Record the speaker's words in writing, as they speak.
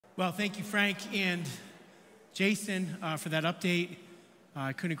Well, thank you, Frank and Jason, for that update.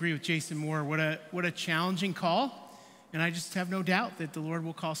 I couldn't agree with Jason more. What a challenging call, and I just have no doubt that the Lord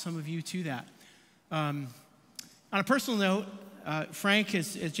will call some of you to that. On a personal note, Frank,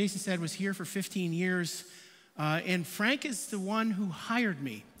 as Jason said, was here for 15 years, and Frank is the one who hired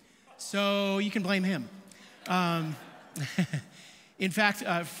me, so you can blame him. In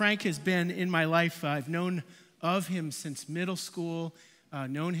fact, Frank has been in my life. I've known of him since middle school,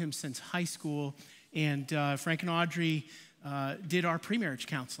 known him since high school, and Frank and Audrey did our pre-marriage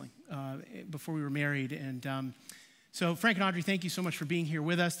counseling before we were married. And so Frank and Audrey, thank you so much for being here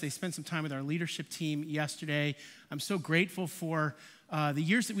with us. They spent some time with our leadership team yesterday. I'm so grateful for the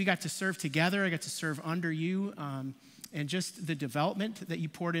years that we got to serve together. I got to serve under you, and just the development that you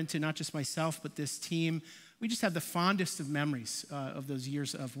poured into not just myself, but this team. We just have the fondest of memories of those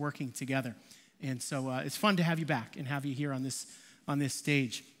years of working together. And so it's fun to have you back and have you here on this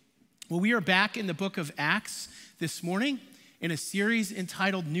stage. Well, we are back in the book of Acts this morning in a series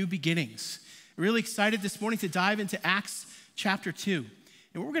entitled New Beginnings. Really excited this morning to dive into Acts chapter 2.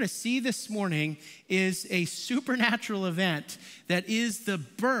 And what we're going to see this morning is a supernatural event that is the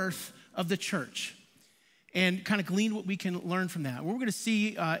birth of the church, and kind of glean what we can learn from that. What we're going to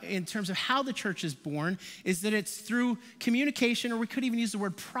see in terms of how the church is born is that it's through communication, or we could even use the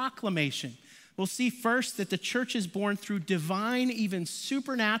word proclamation. We'll see first that the church is born through divine, even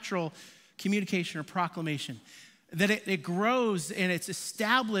supernatural communication or proclamation. That it grows and it's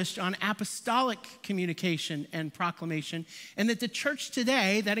established on apostolic communication and proclamation. And that the church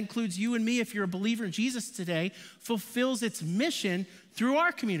today, that includes you and me if you're a believer in Jesus today, fulfills its mission through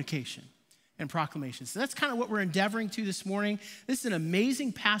our communication and proclamation. So that's kind of what we're endeavoring to this morning. This is an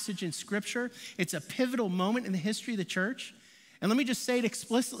amazing passage in Scripture. It's a pivotal moment in the history of the church. And let me just say it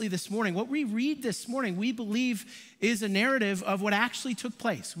explicitly this morning. What we read this morning, we believe is a narrative of what actually took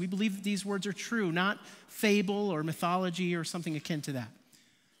place. We believe that these words are true, not fable or mythology or something akin to that.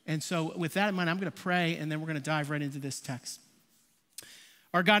 And so with that in mind, I'm going to pray, and then we're going to dive right into this text.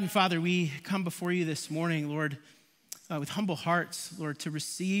 Our God and Father, we come before you this morning, Lord, with humble hearts, Lord, to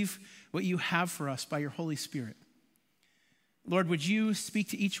receive what you have for us by your Holy Spirit. Lord, would you speak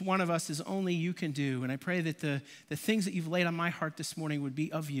to each one of us as only you can do? And I pray that the things that you've laid on my heart this morning would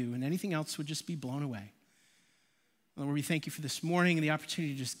be of you, and anything else would just be blown away. Lord, we thank you for this morning and the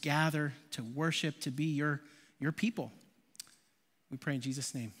opportunity to just gather, to worship, to be your people. We pray in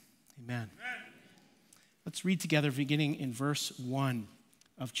Jesus' name. Amen. Let's read together beginning in verse 1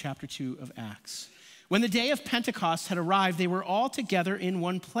 of chapter 2 of Acts. When the day of Pentecost had arrived, they were all together in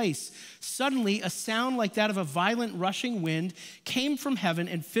one place. Suddenly, a sound like that of a violent rushing wind came from heaven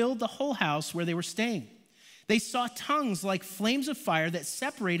and filled the whole house where they were staying. They saw tongues like flames of fire that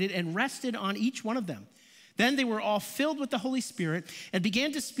separated and rested on each one of them. Then they were all filled with the Holy Spirit and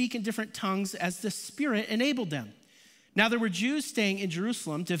began to speak in different tongues as the Spirit enabled them. Now there were Jews staying in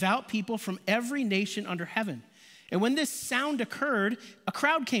Jerusalem, devout people from every nation under heaven. And when this sound occurred, a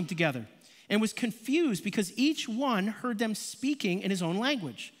crowd came together and was confused because each one heard them speaking in his own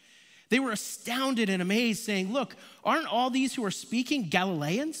language. They were astounded and amazed, saying, "Look, aren't all these who are speaking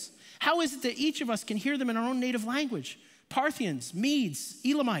Galileans? How is it that each of us can hear them in our own native language? Parthians, Medes,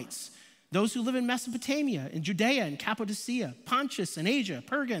 Elamites, those who live in Mesopotamia, in Judea and Cappadocia, Pontus and Asia,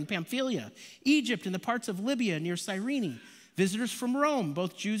 Perga and Pamphylia, Egypt and the parts of Libya near Cyrene, visitors from Rome,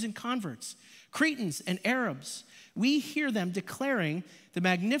 both Jews and converts, Cretans and Arabs. We hear them declaring the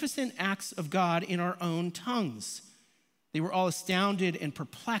magnificent acts of God in our own tongues." They were all astounded and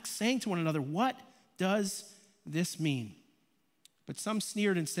perplexed, saying to one another, "What does this mean?" But some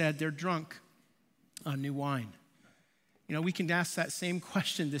sneered and said, "They're drunk on new wine." You know, we can ask that same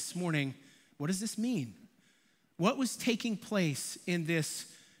question this morning. What does this mean? What was taking place in this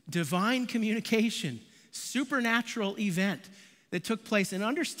divine communication, supernatural event that took place? And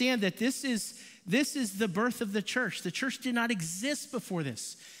understand that this is the birth of the church. The church did not exist before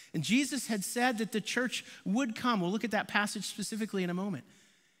this. And Jesus had said that the church would come. We'll look at that passage specifically in a moment.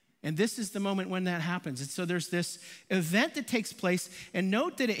 And this is the moment when that happens. And so there's this event that takes place, and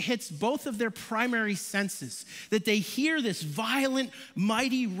note that it hits both of their primary senses, that they hear this violent,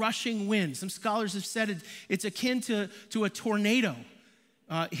 mighty, rushing wind. Some scholars have said it's akin to a tornado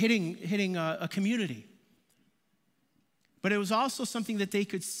hitting a community. But it was also something that they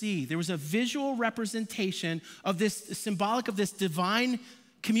could see. There was a visual representation of this, symbolic of this divine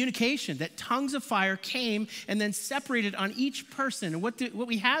communication, that tongues of fire came and then separated on each person. And what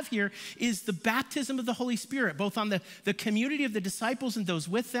we have here is the baptism of the Holy Spirit, both on the community of the disciples and those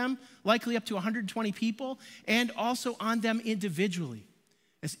with them, likely up to 120 people, and also on them individually,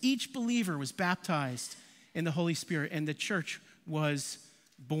 as each believer was baptized in the Holy Spirit, and the church was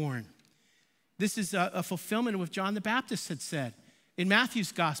born. This is a fulfillment of what John the Baptist had said. In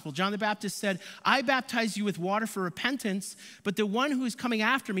Matthew's gospel, John the Baptist said, I baptize you with water for repentance, but the one who is coming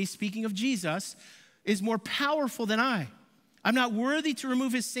after me, speaking of Jesus, is more powerful than I. I'm not worthy to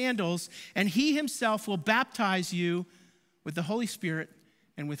remove his sandals, and he himself will baptize you with the Holy Spirit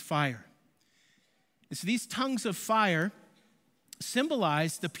and with fire. And so these tongues of fire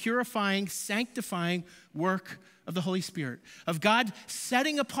symbolize the purifying, sanctifying work of the Holy Spirit, of God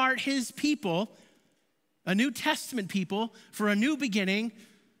setting apart his people, a New Testament people, for a new beginning,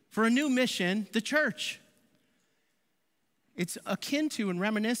 for a new mission, the church. It's akin to and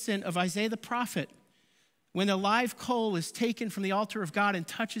reminiscent of Isaiah the prophet, when a live coal is taken from the altar of God and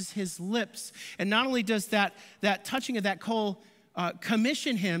touches his lips. And not only does that touching of that coal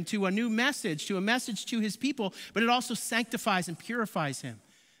commission him to a new message, to a message to his people, but it also sanctifies and purifies him.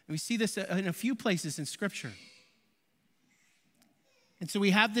 And we see this in a few places in Scripture. And so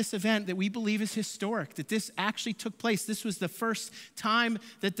we have this event that we believe is historic, that this actually took place. This was the first time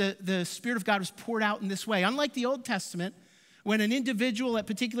that the Spirit of God was poured out in this way. Unlike the Old Testament, when an individual at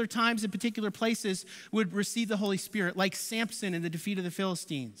particular times in particular places would receive the Holy Spirit, like Samson in the defeat of the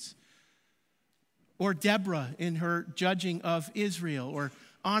Philistines, or Deborah in her judging of Israel, or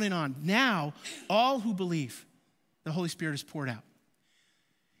on and on. Now, all who believe, the Holy Spirit is poured out.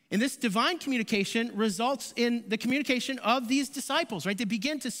 And this divine communication results in the communication of these disciples, right? They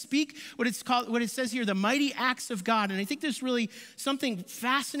begin to speak what it says here, the mighty acts of God. And I think there's really something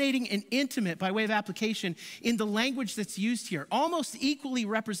fascinating and intimate by way of application in the language that's used here. Almost equally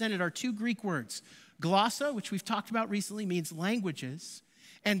represented are two Greek words. Glossa, which we've talked about recently, means languages,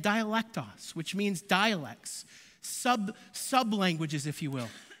 and dialectos, which means dialects, sub-languages, if you will.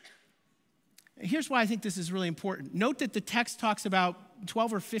 Here's why I think this is really important. Note that the text talks about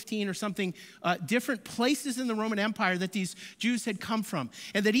 12 or 15 or something different places in the Roman Empire that these Jews had come from,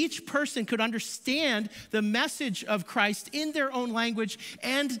 and that each person could understand the message of Christ in their own language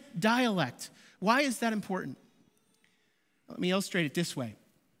and dialect. Why is that important? Let me illustrate it this way.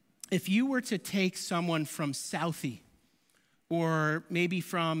 If you were to take someone from Southie, or maybe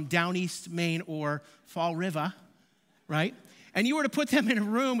from down east Maine or Fall River, right? And you were to put them in a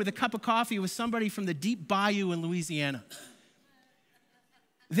room with a cup of coffee with somebody from the deep bayou in Louisiana,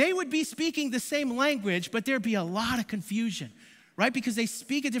 they would be speaking the same language, but there'd be a lot of confusion, right? Because they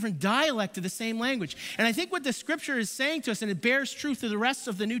speak a different dialect of the same language. And I think what the Scripture is saying to us, and it bears truth to the rest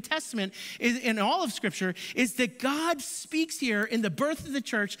of the New Testament, is, in all of Scripture, is that God speaks here in the birth of the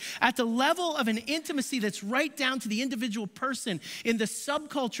church at the level of an intimacy that's right down to the individual person in the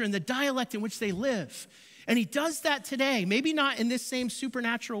subculture and the dialect in which they live. And he does that today, maybe not in this same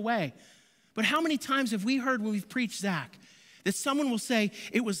supernatural way, but how many times have we heard when we've preached Zach that someone will say,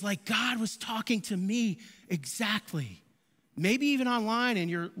 it was like God was talking to me exactly, maybe even online in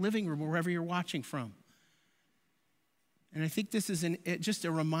your living room or wherever you're watching from. And I think this is just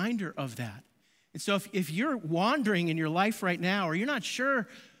a reminder of that. And so if you're wandering in your life right now, or you're not sure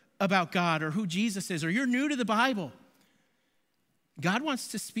about God or who Jesus is, or you're new to the Bible, God wants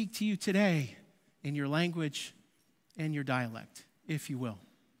to speak to you today in your language and your dialect, if you will.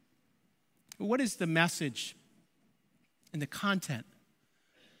 What is the message and the content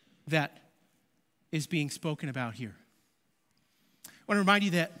that is being spoken about here? I want to remind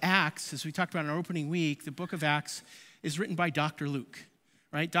you that Acts, as we talked about in our opening week, the book of Acts is written by Dr. Luke,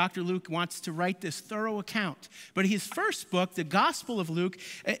 right? Dr. Luke wants to write this thorough account. But his first book, the Gospel of Luke,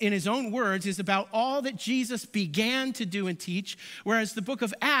 in his own words, is about all that Jesus began to do and teach, whereas the book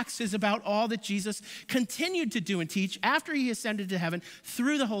of Acts is about all that Jesus continued to do and teach after he ascended to heaven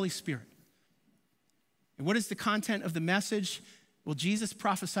through the Holy Spirit. And what is the content of the message? Well, Jesus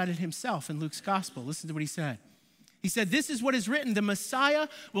prophesied it himself in Luke's Gospel. Listen to what he said. He said, this is what is written, the Messiah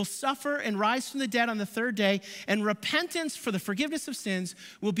will suffer and rise from the dead on the third day, and repentance for the forgiveness of sins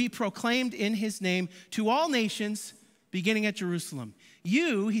will be proclaimed in his name to all nations, beginning at Jerusalem.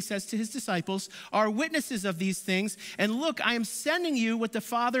 You, he says to his disciples, are witnesses of these things, and look, I am sending you what the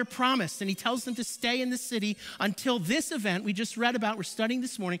Father promised. And he tells them to stay in the city until this event we just read about, we're studying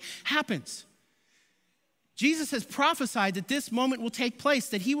this morning, happens. Jesus has prophesied that this moment will take place,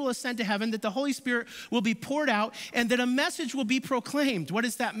 that he will ascend to heaven, that the Holy Spirit will be poured out, and that a message will be proclaimed. What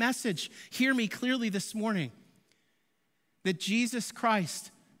is that message? Hear me clearly this morning. That Jesus Christ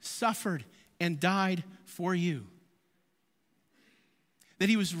suffered and died for you. That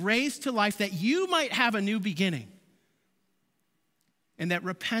he was raised to life that you might have a new beginning. And that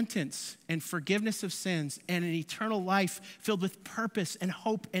repentance and forgiveness of sins and an eternal life filled with purpose and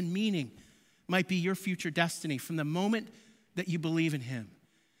hope and meaning might be your future destiny from the moment that you believe in him.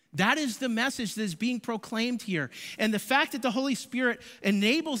 That is the message that is being proclaimed here. And the fact that the Holy Spirit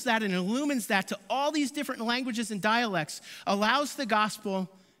enables that and illumines that to all these different languages and dialects allows the gospel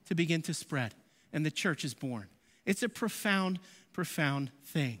to begin to spread, and the church is born. It's a profound, profound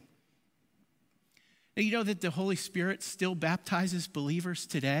thing. Now, you know that the Holy Spirit still baptizes believers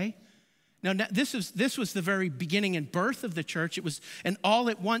today? Now, this was the very beginning and birth of the church. It was an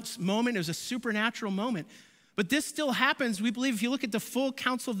all-at-once moment. It was a supernatural moment. But this still happens, we believe, if you look at the full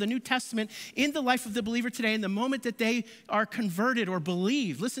counsel of the New Testament in the life of the believer today, in the moment that they are converted or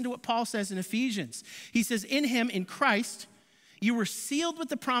believe. Listen to what Paul says in Ephesians. He says, in him, in Christ, you were sealed with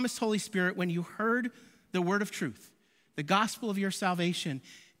the promised Holy Spirit when you heard the word of truth, the gospel of your salvation,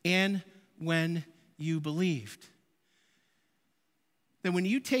 and when you believed. That when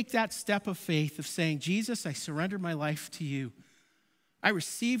you take that step of faith of saying, Jesus, I surrender my life to you. I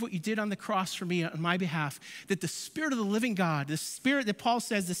receive what you did on the cross for me on my behalf, that the Spirit of the living God, the Spirit that Paul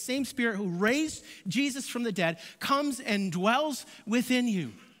says, the same Spirit who raised Jesus from the dead, comes and dwells within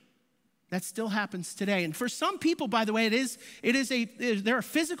you. That still happens today. And for some people, by the way, there are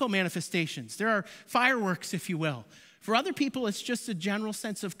physical manifestations. There are fireworks, if you will. For other people, it's just a general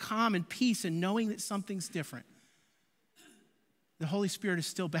sense of calm and peace and knowing that something's different. The Holy Spirit is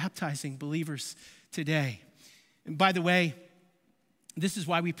still baptizing believers today. And by the way, this is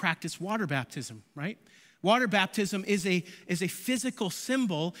why we practice water baptism, right? Water baptism is a physical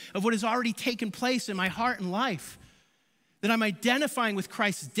symbol of what has already taken place in my heart and life. That I'm identifying with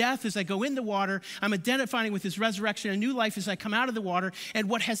Christ's death as I go in the water. I'm identifying with his resurrection, a new life as I come out of the water, and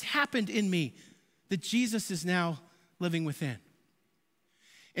what has happened in me, that Jesus is now living within.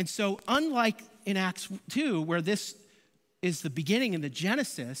 And so unlike in Acts 2, where this is the beginning and the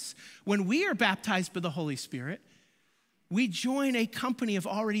genesis, when we are baptized by the Holy Spirit, we join a company of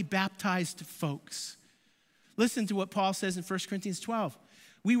already baptized folks. Listen to what Paul says in 1 Corinthians 12.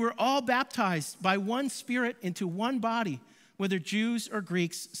 We were all baptized by one Spirit into one body, whether Jews or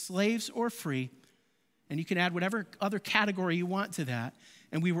Greeks, slaves or free. And you can add whatever other category you want to that.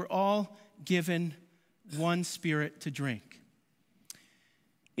 And we were all given one Spirit to drink.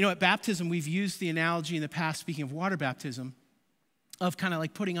 You know, at baptism, we've used the analogy in the past, speaking of water baptism, of kind of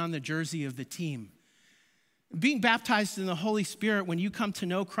like putting on the jersey of the team. Being baptized in the Holy Spirit when you come to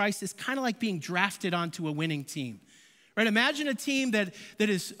know Christ is kind of like being drafted onto a winning team, right? Imagine a team that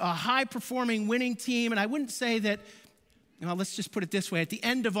is a high-performing winning team, and I wouldn't say that, well, let's just put it this way, at the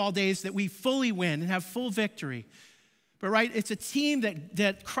end of all days that we fully win and have full victory. But right, it's a team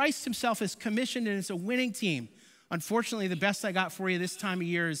that Christ himself has commissioned, and it's a winning team. Unfortunately, the best I got for you this time of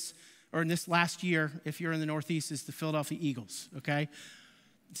year is, or in this last year, if you're in the Northeast, is the Philadelphia Eagles, okay?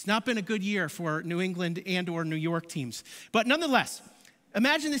 It's not been a good year for New England and or New York teams. But nonetheless,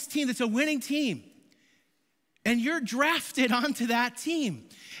 imagine this team that's a winning team. And you're drafted onto that team.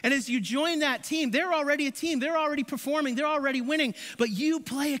 And as you join that team, they're already a team. They're already performing. They're already winning. But you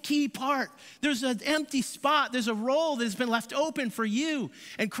play a key part. There's an empty spot. There's a role that has been left open for you.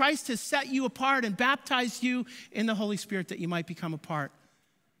 And Christ has set you apart and baptized you in the Holy Spirit that you might become a part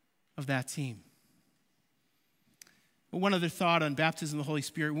of that team. One other thought on baptism of the Holy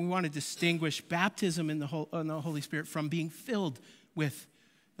Spirit. We want to distinguish baptism in the Holy Spirit from being filled with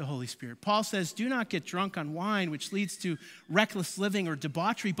the Holy Spirit. Paul says, do not get drunk on wine, which leads to reckless living or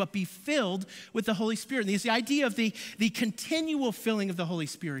debauchery, but be filled with the Holy Spirit. And there's the idea of the continual filling of the Holy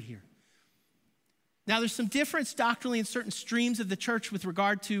Spirit here. Now, there's some difference doctrinally in certain streams of the church with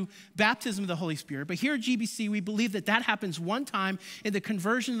regard to baptism of the Holy Spirit. But here at GBC, we believe that happens one time in the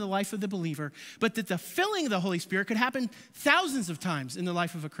conversion of the life of the believer, but that the filling of the Holy Spirit could happen thousands of times in the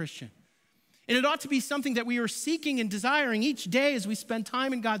life of a Christian. And it ought to be something that we are seeking and desiring each day as we spend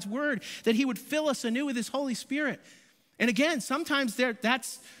time in God's Word, that he would fill us anew with his Holy Spirit. And again, sometimes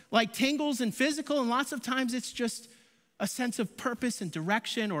that's like tingles and physical, and lots of times it's just a sense of purpose and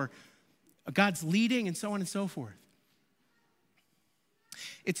direction or God's leading and so on and so forth.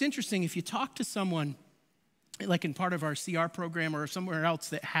 It's interesting, if you talk to someone, like in part of our CR program or somewhere else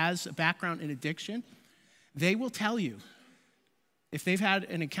that has a background in addiction, they will tell you, if they've had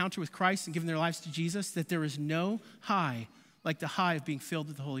an encounter with Christ and given their lives to Jesus, that there is no high like the high of being filled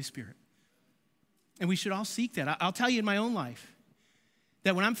with the Holy Spirit. And we should all seek that. I'll tell you in my own life,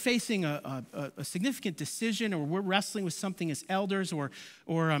 that when I'm facing a significant decision, or we're wrestling with something as elders, or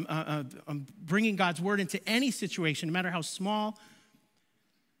I'm bringing God's word into any situation, no matter how small,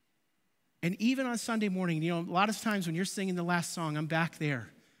 and even on Sunday morning, a lot of times when you're singing the last song, I'm back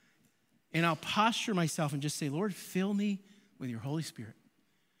there, and I'll posture myself and just say, Lord, fill me with your Holy Spirit.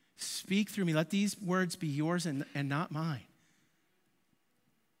 Speak through me. Let these words be yours and not mine.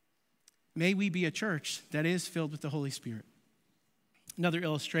 May we be a church that is filled with the Holy Spirit. Another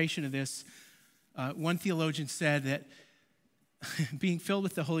illustration of this, one theologian said that being filled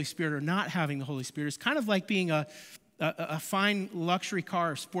with the Holy Spirit or not having the Holy Spirit is kind of like being a fine luxury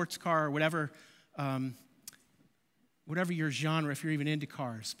car or sports car or whatever your genre, if you're even into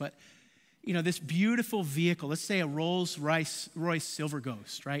cars. But, this beautiful vehicle, let's say a Rolls-Royce Silver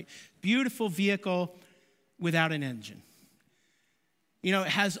Ghost, right? Beautiful vehicle without an engine.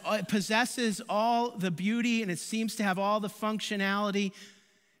 It possesses all the beauty and it seems to have all the functionality.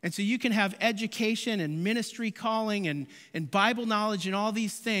 And so you can have education and ministry calling and Bible knowledge and all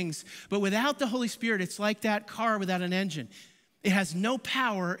these things. But without the Holy Spirit, it's like that car without an engine. It has no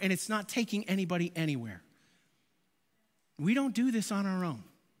power and it's not taking anybody anywhere. We don't do this on our own.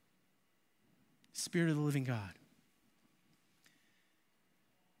 Spirit of the living God.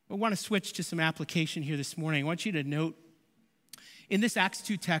 I want to switch to some application here this morning. I want you to note in this Acts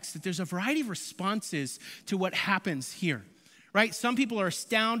 2 text that there's a variety of responses to what happens here, right? Some people are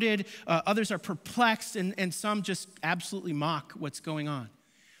astounded, others are perplexed, and some just absolutely mock what's going on.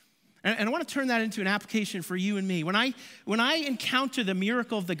 And I want to turn that into an application for you and me. When I encounter the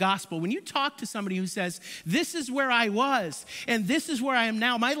miracle of the gospel, when you talk to somebody who says, this is where I was and this is where I am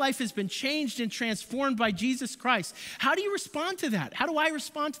now, my life has been changed and transformed by Jesus Christ. How do you respond to that? How do I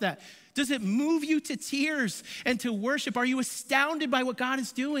respond to that? Does it move you to tears and to worship? Are you astounded by what God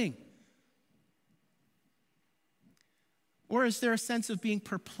is doing? Or is there a sense of being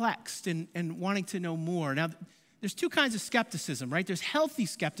perplexed and wanting to know more? Now, there's two kinds of skepticism, right? There's healthy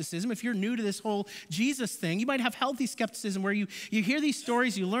skepticism. If you're new to this whole Jesus thing, you might have healthy skepticism where you hear these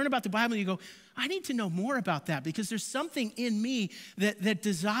stories, you learn about the Bible, and you go, I need to know more about that because there's something in me that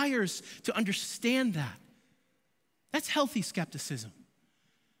desires to understand that. That's healthy skepticism.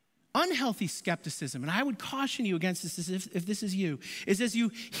 Unhealthy skepticism, and I would caution you against this if this is you, is as you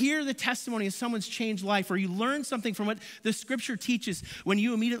hear the testimony of someone's changed life or you learn something from what the scripture teaches, when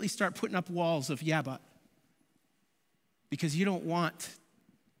you immediately start putting up walls of, yeah, but, because you don't want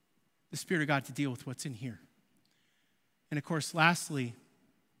the Spirit of God to deal with what's in here. And of course, lastly,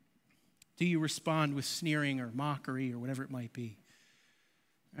 do you respond with sneering or mockery or whatever it might be?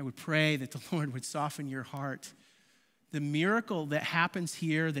 I would pray that the Lord would soften your heart. The miracle that happens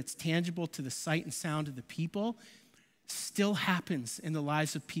here that's tangible to the sight and sound of the people still happens in the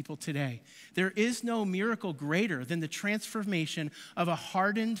lives of people today. There is no miracle greater than the transformation of a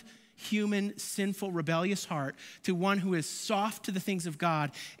hardened, human, sinful, rebellious heart to one who is soft to the things of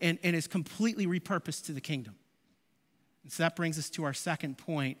God and is completely repurposed to the kingdom. And so that brings us to our second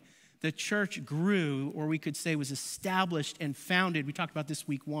point. The church grew, or we could say was established and founded, we talked about this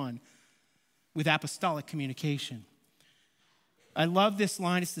week 1, with apostolic communication. I love this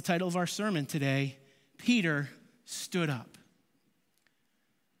line. It's the title of our sermon today. Peter stood up.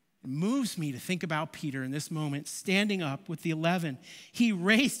 It moves me to think about Peter in this moment, standing up with the 11. He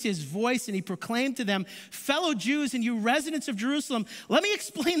raised his voice and he proclaimed to them, fellow Jews and you residents of Jerusalem, let me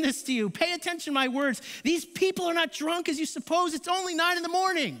explain this to you. Pay attention to my words. These people are not drunk as you suppose. It's only 9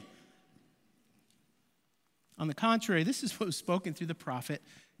 a.m. On the contrary, this is what was spoken through the prophet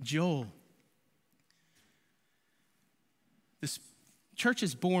Joel. This church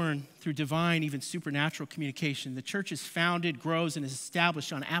is born through divine, even supernatural communication. The church is founded, grows, and is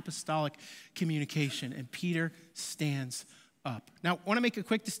established on apostolic communication, and Peter stands up. Now, I want to make a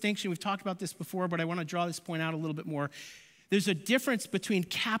quick distinction. We've talked about this before, but I want to draw this point out a little bit more. There's a difference between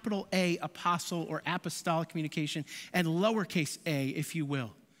capital A, apostle or apostolic communication, and lowercase a, if you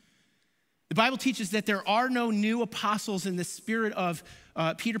will. The Bible teaches that there are no new apostles in the spirit of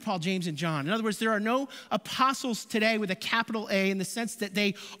Peter, Paul, James, and John. In other words, there are no apostles today with a capital A in the sense that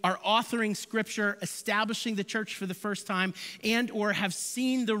they are authoring scripture, establishing the church for the first time, and or have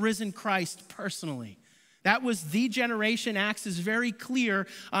seen the risen Christ personally. That was the generation, Acts is very clear,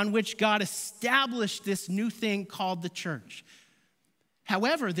 on which God established this new thing called the church.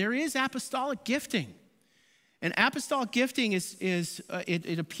 However, there is apostolic gifting. And apostolic gifting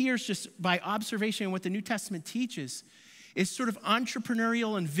it appears just by observation in what the New Testament teaches, is sort of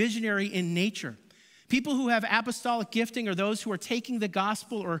entrepreneurial and visionary in nature. People who have apostolic gifting are those who are taking the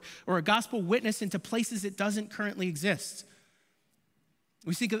gospel or a gospel witness into places it doesn't currently exist.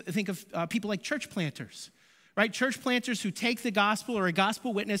 We think of people like church planters, right? Church planters who take the gospel or a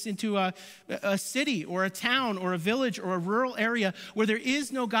gospel witness into a city or a town or a village or a rural area where there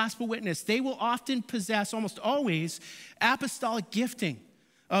is no gospel witness. They will often possess, almost always, apostolic gifting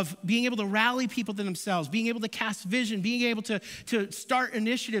of being able to rally people to themselves, being able to cast vision, being able to start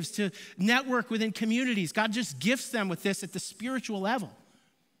initiatives, to network within communities. God just gifts them with this at the spiritual level.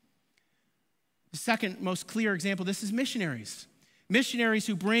 The second most clear example, this is missionaries. Missionaries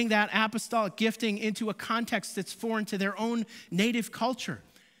who bring that apostolic gifting into a context that's foreign to their own native culture.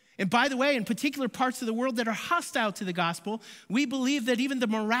 And by the way, in particular parts of the world that are hostile to the gospel, we believe that even the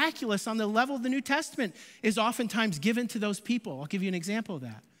miraculous on the level of the New Testament is oftentimes given to those people. I'll give you an example of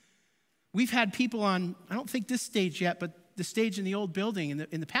that. We've had people on, I don't think this stage yet, but the stage in the old building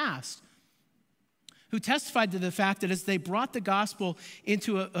in the past, who testified to the fact that as they brought the gospel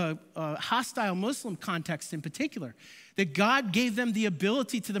into a hostile Muslim context in particular, that God gave them the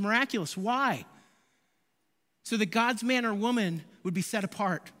ability to the miraculous. Why? So that God's man or woman would be set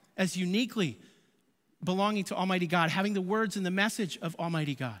apart as uniquely belonging to Almighty God, having the words and the message of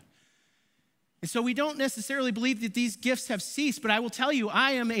Almighty God. And so we don't necessarily believe that these gifts have ceased, but I will tell you,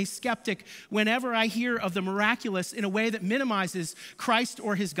 I am a skeptic whenever I hear of the miraculous in a way that minimizes Christ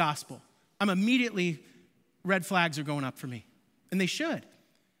or his gospel. I'm immediately, red flags are going up for me, and they should.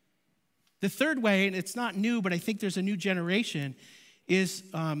 The third way, and it's not new, but I think there's a new generation, is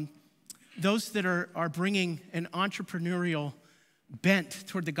those that are bringing an entrepreneurial bent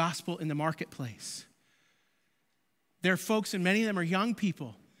toward the gospel in the marketplace. There are folks, and many of them are young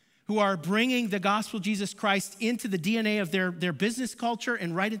people, who are bringing the gospel of Jesus Christ into the DNA of their business culture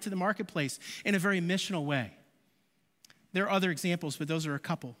and right into the marketplace in a very missional way. There are other examples, but those are a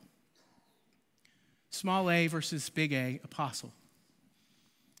couple. Small a versus big A, apostle.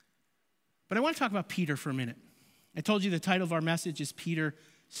 But I want to talk about Peter for a minute. I told you the title of our message is Peter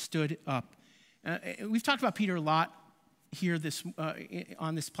Stood Up. We've talked about Peter a lot here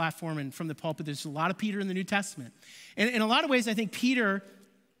on this platform and from the pulpit. There's a lot of Peter in the New Testament. And in a lot of ways, I think Peter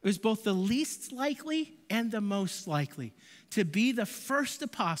is both the least likely and the most likely to be the first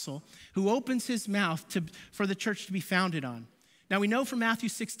apostle who opens his mouth for the church to be founded on. Now, we know from Matthew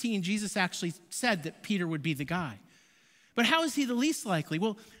 16, Jesus actually said that Peter would be the guy. But how is he the least likely?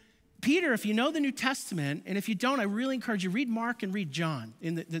 Well, Peter, if you know the New Testament, and if you don't, I really encourage you, read Mark and read John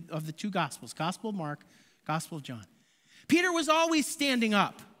of the two Gospels, Gospel of Mark, Gospel of John. Peter was always standing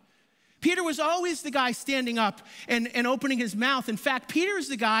up. Peter was always the guy standing up and opening his mouth. In fact, Peter is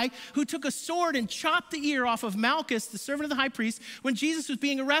the guy who took a sword and chopped the ear off of Malchus, the servant of the high priest, when Jesus was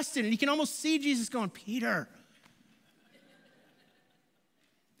being arrested. And you can almost see Jesus going, Peter.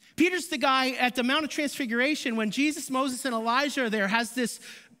 Peter's the guy at the Mount of Transfiguration when Jesus, Moses, and Elijah are there, has this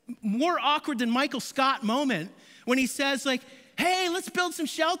more awkward than Michael Scott moment when he says, like, hey, let's build some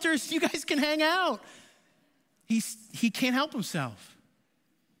shelters. You guys can hang out. He can't help himself.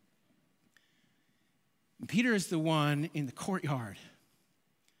 And Peter is the one in the courtyard.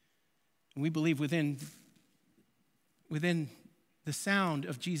 And we believe within the sound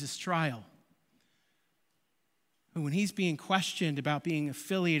of Jesus' trial, when he's being questioned about being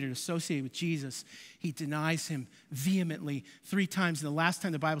affiliated, associated with Jesus, he denies him vehemently 3 times. And the last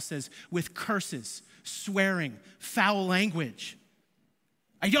time the Bible says, with curses, swearing, foul language.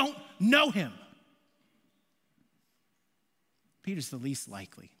 I don't know him. Peter's the least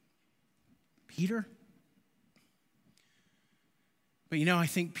likely. Peter? But I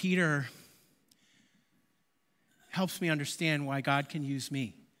think Peter helps me understand why God can use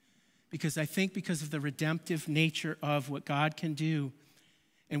me. Because I think because of the redemptive nature of what God can do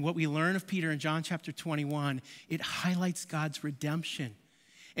and what we learn of Peter in John chapter 21, it highlights God's redemption.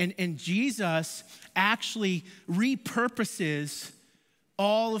 And Jesus actually repurposes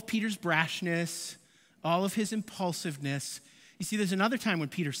all of Peter's brashness, all of his impulsiveness. You see, there's another time when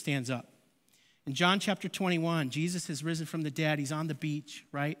Peter stands up. In John chapter 21, Jesus has risen from the dead. He's on the beach,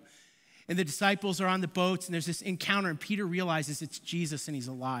 right? And the disciples are on the boats, and there's this encounter, and Peter realizes it's Jesus and he's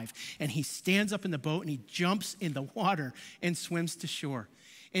alive. And he stands up in the boat, and he jumps in the water and swims to shore.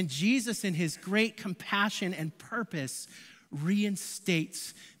 And Jesus, in his great compassion and purpose,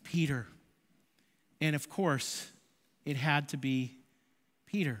 reinstates Peter. And of course, it had to be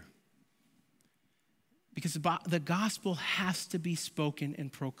Peter. Because the gospel has to be spoken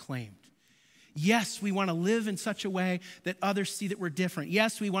and proclaimed. Yes, we want to live in such a way that others see that we're different.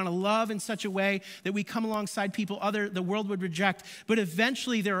 Yes, we want to love in such a way that we come alongside people the world would reject. But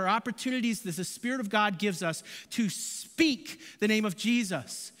eventually there are opportunities that the Spirit of God gives us to speak the name of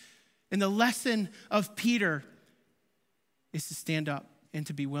Jesus. And the lesson of Peter is to stand up and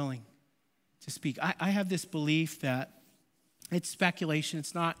to be willing to speak. I have this belief that it's speculation.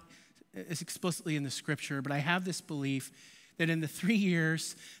 It's not as explicitly in the scripture, but I have this belief that in the 3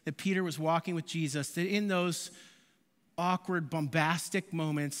 years that Peter was walking with Jesus, that in those awkward, bombastic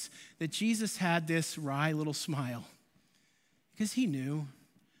moments, that Jesus had this wry little smile. Because he knew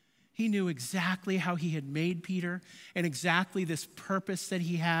exactly how he had made Peter and exactly this purpose that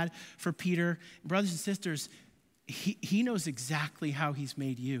he had for Peter. Brothers and sisters, he knows exactly how he's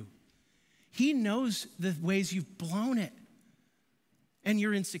made you. He knows the ways you've blown it. and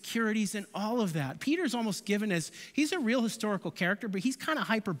your insecurities and all of that. Peter's almost given as, he's a real historical character, but he's kind of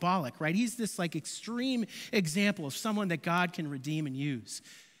hyperbolic, right? He's this like extreme example of someone that God can redeem and use.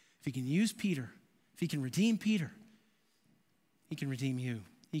 If he can use Peter, if he can redeem Peter, he can redeem you.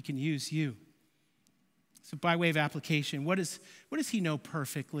 He can use you. So by way of application, what does he know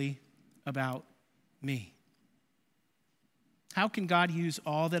perfectly about me? How can God use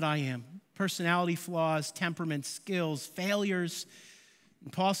all that I am? Personality flaws, temperament, skills, failures.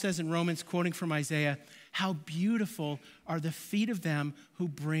 And Paul says in Romans, quoting from Isaiah, how beautiful are the feet of them who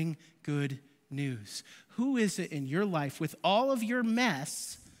bring good news. Who is it in your life with all of your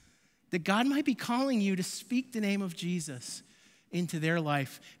mess that God might be calling you to speak the name of Jesus into their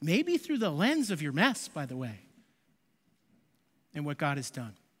life? Maybe through the lens of your mess, by the way, and what God has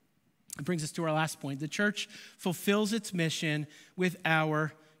done. It brings us to our last point. The church fulfills its mission with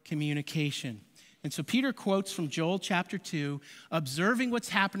our communication. And so Peter quotes from Joel chapter 2, observing what's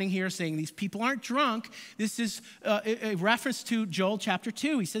happening here, saying these people aren't drunk. This is a reference to Joel chapter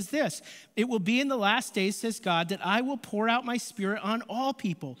 2. He says this, it will be in the last days, says God, that I will pour out my spirit on all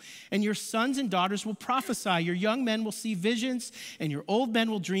people, and your sons and daughters will prophesy. Your young men will see visions, and your old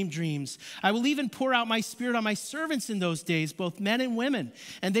men will dream dreams. I will even pour out my spirit on my servants in those days, both men and women,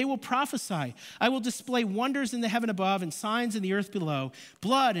 and they will prophesy. I will display wonders in the heaven above and signs in the earth below,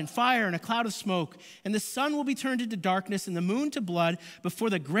 blood and fire and a cloud of smoke. And the sun will be turned into darkness and the moon to blood before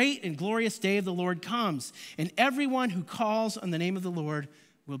the great and glorious day of the Lord comes. And everyone who calls on the name of the Lord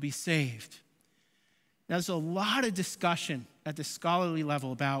will be saved. Now, there's a lot of discussion at the scholarly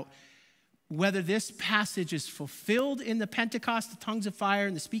level about whether this passage is fulfilled in the Pentecost, the tongues of fire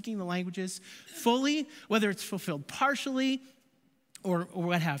and the speaking of the languages fully, whether it's fulfilled partially, or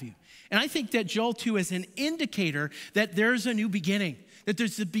what have you. And I think that Joel 2 is an indicator that there's a new beginning, that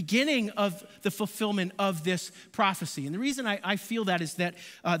there's the beginning of the fulfillment of this prophecy. And the reason I feel that is that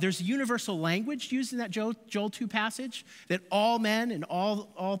there's universal language used in that Joel 2 passage, that all men and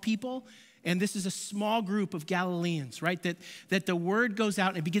all people, and this is a small group of Galileans, right? That the word goes out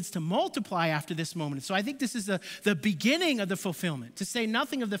and it begins to multiply after this moment. So I think this is the beginning of the fulfillment, to say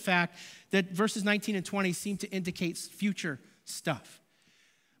nothing of the fact that verses 19 and 20 seem to indicate future stuff.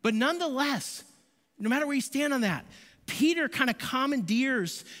 But nonetheless, no matter where you stand on that, Peter kind of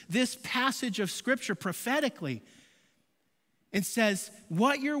commandeers this passage of Scripture prophetically and says,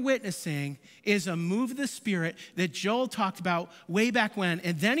 what you're witnessing is a move of the Spirit that Joel talked about way back when.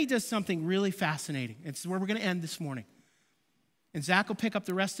 And then he does something really fascinating. It's where we're going to end this morning. And Zach will pick up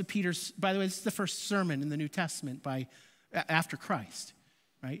the rest of Peter's, by the way, this is the first sermon in the New Testament after Christ,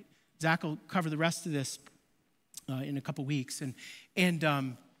 right? Zach will cover the rest of this in a couple weeks.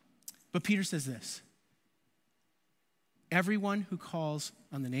 But Peter says this, everyone who calls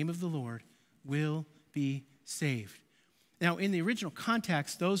on the name of the Lord will be saved. Now, in the original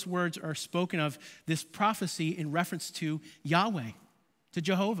context, those words are spoken of, this prophecy, in reference to Yahweh, to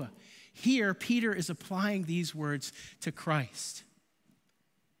Jehovah. Here, Peter is applying these words to Christ.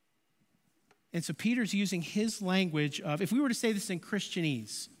 And so Peter's using his language of, if we were to say this in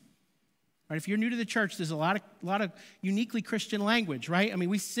Christianese, right, if you're new to the church, there's a lot of uniquely Christian language, right? I mean,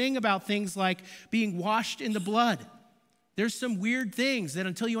 we sing about things like being washed in the blood. There's some weird things that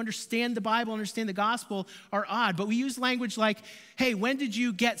until you understand the Bible, understand the gospel, are odd. But we use language like, hey, when did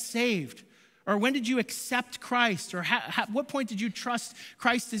you get saved? Or when did you accept Christ? Or what point did you trust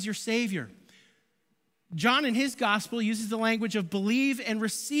Christ as your Savior? John in his gospel uses the language of believe and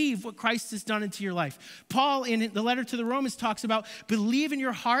receive what Christ has done into your life. Paul in the letter to the Romans talks about believe in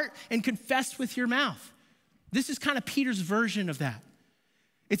your heart and confess with your mouth. This is kind of Peter's version of that.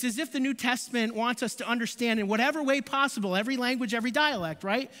 It's as if the New Testament wants us to understand in whatever way possible, every language, every dialect,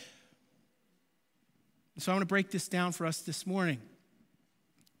 right? So I want to break this down for us this morning.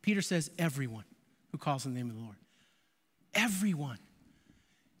 Peter says, everyone who calls on the name of the Lord. Everyone.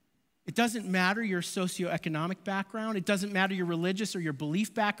 It doesn't matter your socioeconomic background. It doesn't matter your religious or your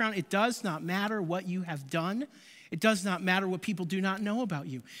belief background. It does not matter what you have done. It does not matter what people do not know about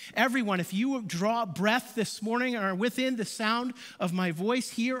you. Everyone, if you draw breath this morning or are within the sound of my voice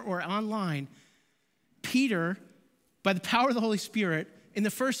here or online, Peter, by the power of the Holy Spirit, in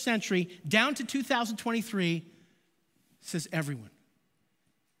the first century, down to 2023, says everyone.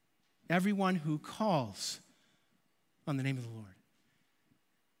 Everyone who calls on the name of the Lord.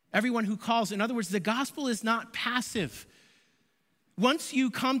 Everyone who calls. In other words, the gospel is not passive. Once you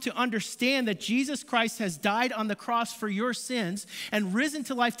come to understand that Jesus Christ has died on the cross for your sins and risen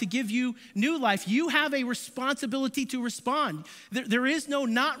to life to give you new life, you have a responsibility to respond. There is no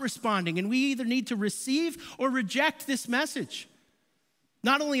not responding, and we either need to receive or reject this message.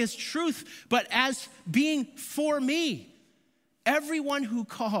 Not only as truth, but as being for me. Everyone who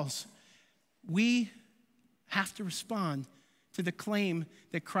calls, we have to respond to the claim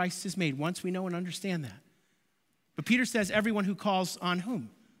that Christ has made once we know and understand that. But Peter says, everyone who calls on whom?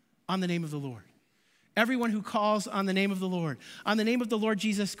 On the name of the Lord. Everyone who calls on the name of the Lord, on the name of the Lord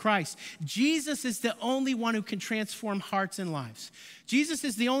Jesus Christ. Jesus is the only one who can transform hearts and lives. Jesus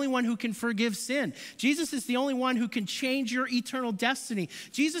is the only one who can forgive sin. Jesus is the only one who can change your eternal destiny.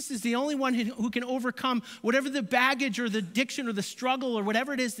 Jesus is the only one who can overcome whatever the baggage or the addiction or the struggle or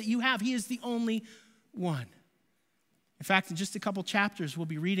whatever it is that you have. He is the only one. In fact, in just a couple chapters, we'll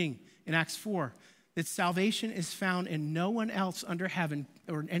be reading in Acts 4 that salvation is found in no one else under heaven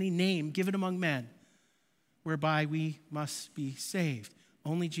or any name given among men whereby we must be saved.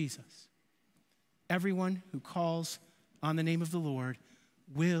 Only Jesus. Everyone who calls on the name of the Lord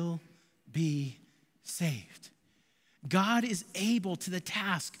will be saved. God is able to the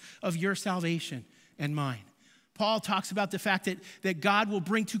task of your salvation and mine. Paul talks about the fact that God will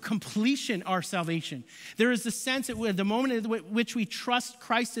bring to completion our salvation. There is the sense at the moment at which we trust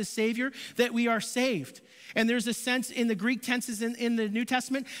Christ as Savior that we are saved. And there's a sense in the Greek tenses in the New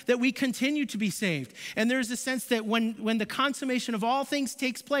Testament that we continue to be saved. And there's a sense that when the consummation of all things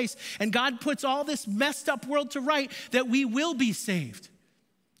takes place and God puts all this messed up world to right, that we will be saved.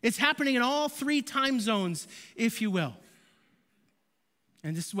 It's happening in all three time zones, if you will.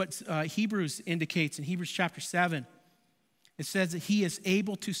 And this is what Hebrews indicates in Hebrews chapter 7. It says that he is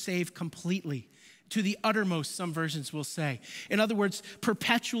able to save completely, to the uttermost, some versions will say. In other words,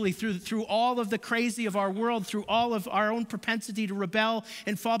 perpetually through all of the crazy of our world, through all of our own propensity to rebel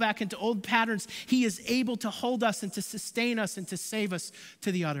and fall back into old patterns, he is able to hold us and to sustain us and to save us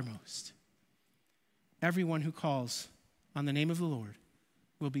to the uttermost. Everyone who calls on the name of the Lord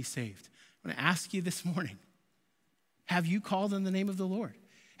will be saved. I want to ask you this morning, have you called on the name of the Lord?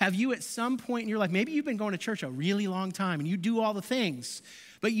 Have you at some point in your life, maybe you've been going to church a really long time and you do all the things,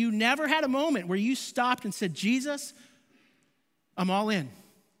 but you never had a moment where you stopped and said, Jesus, I'm all in.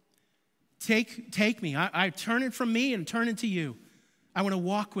 Take me. I turn it from me and turn it to you. I want to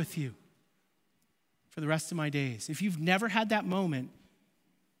walk with you for the rest of my days. If you've never had that moment,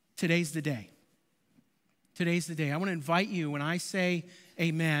 today's the day. Today's the day. I want to invite you when I say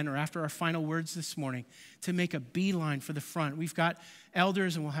amen, or after our final words this morning, to make a beeline for the front. We've got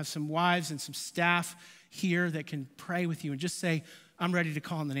elders and we'll have some wives and some staff here that can pray with you and just say, I'm ready to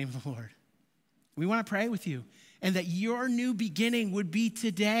call on the name of the Lord. We want to pray with you. And that your new beginning would be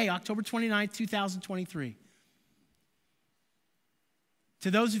today, October 29th, 2023. To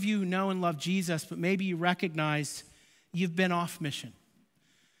those of you who know and love Jesus, but maybe you recognize you've been off mission.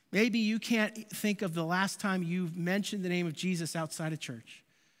 Maybe you can't think of the last time you've mentioned the name of Jesus outside of church.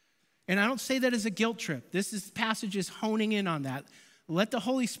 And I don't say that as a guilt trip. This passage is honing in on that. Let the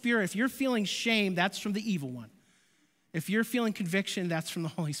Holy Spirit, if you're feeling shame, that's from the evil one. If you're feeling conviction, that's from the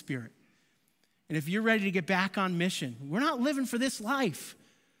Holy Spirit. And if you're ready to get back on mission, we're not living for this life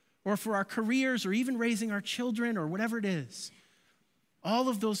or for our careers or even raising our children or whatever it is. All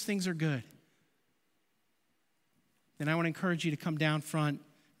of those things are good. Then I want to encourage you to come down front,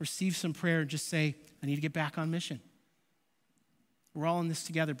 receive some prayer, and just say, I need to get back on mission. We're all in this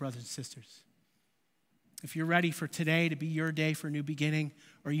together, brothers and sisters. If you're ready for today to be your day for a new beginning,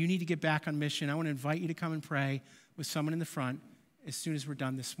 or you need to get back on mission, I want to invite you to come and pray with someone in the front as soon as we're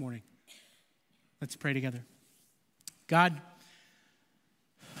done this morning. Let's pray together. God,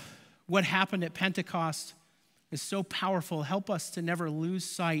 what happened at Pentecost is so powerful. Help us to never lose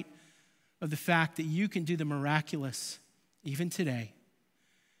sight of the fact that you can do the miraculous even today.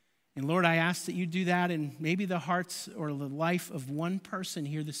 And Lord, I ask that you do that in maybe the hearts or the life of one person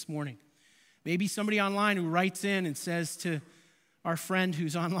here this morning. Maybe somebody online who writes in and says to our friend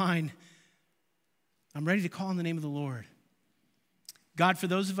who's online, I'm ready to call on the name of the Lord. God, for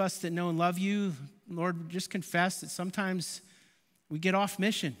those of us that know and love you, Lord, just confess that sometimes we get off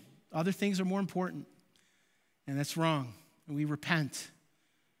mission. Other things are more important, and that's wrong. And we repent.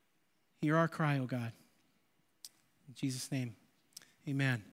 Hear our cry, oh God. In Jesus' name, amen.